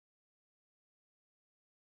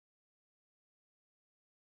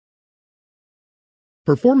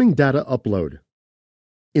Performing data upload.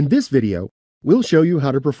 In this video, we'll show you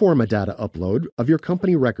how to perform a data upload of your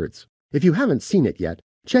company records. If you haven't seen it yet,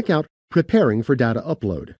 check out Preparing for Data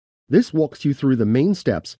Upload. This walks you through the main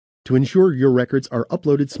steps to ensure your records are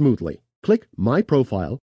uploaded smoothly. Click My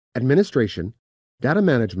Profile, Administration, Data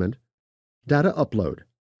Management, Data Upload.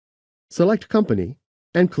 Select Company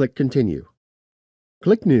and click Continue.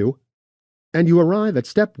 Click New, and you arrive at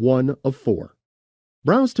step 1 of 4.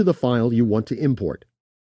 Browse to the file you want to import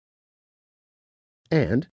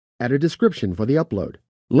and add a description for the upload.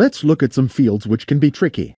 Let's look at some fields which can be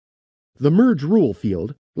tricky. The Merge Rule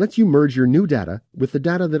field lets you merge your new data with the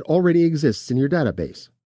data that already exists in your database,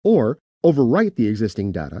 or overwrite the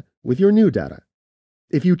existing data with your new data.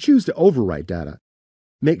 If you choose to overwrite data,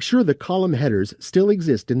 make sure the column headers still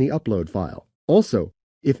exist in the upload file. Also,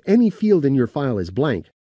 if any field in your file is blank,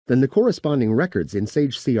 then the corresponding records in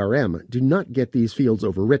Sage CRM do not get these fields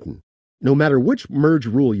overwritten. No matter which merge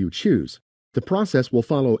rule you choose, the process will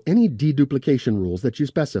follow any deduplication rules that you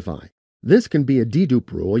specify. This can be a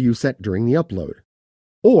dedupe rule you set during the upload.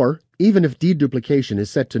 Or, even if deduplication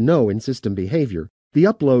is set to no in system behavior, the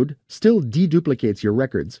upload still deduplicates your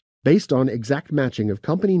records based on exact matching of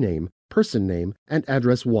company name, person name, and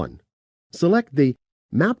address 1. Select the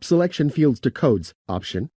Map Selection Fields to Codes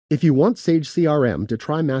option if you want Sage CRM to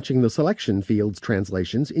try matching the selection fields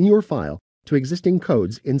translations in your file to existing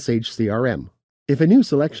codes in Sage CRM. If a new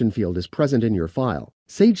selection field is present in your file,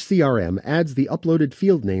 Sage CRM adds the uploaded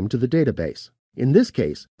field name to the database. In this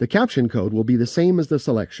case, the caption code will be the same as the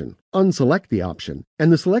selection. Unselect the option,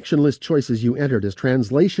 and the selection list choices you entered as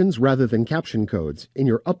translations rather than caption codes in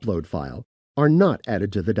your upload file are not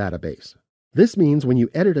added to the database. This means when you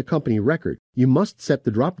edit a company record, you must set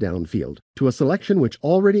the drop-down field to a selection which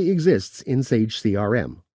already exists in Sage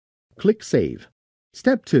CRM. Click Save.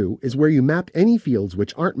 Step 2 is where you map any fields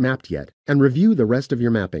which aren't mapped yet and review the rest of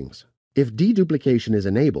your mappings. If deduplication is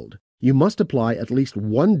enabled, you must apply at least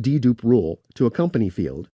one dedupe rule to a company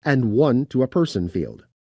field and one to a person field.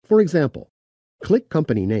 For example, click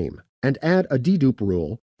Company Name and add a dedupe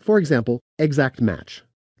rule, for example, exact match.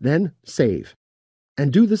 Then save.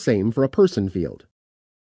 And do the same for a person field.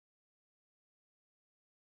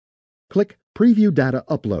 Click Preview Data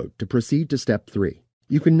Upload to proceed to step 3.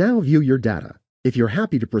 You can now view your data. If you're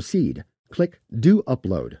happy to proceed, click Do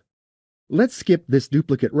Upload. Let's skip this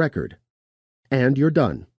duplicate record. And you're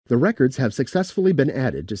done. The records have successfully been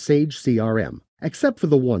added to Sage CRM, except for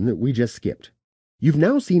the one that we just skipped. You've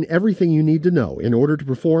now seen everything you need to know in order to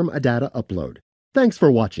perform a data upload. Thanks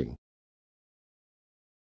for watching.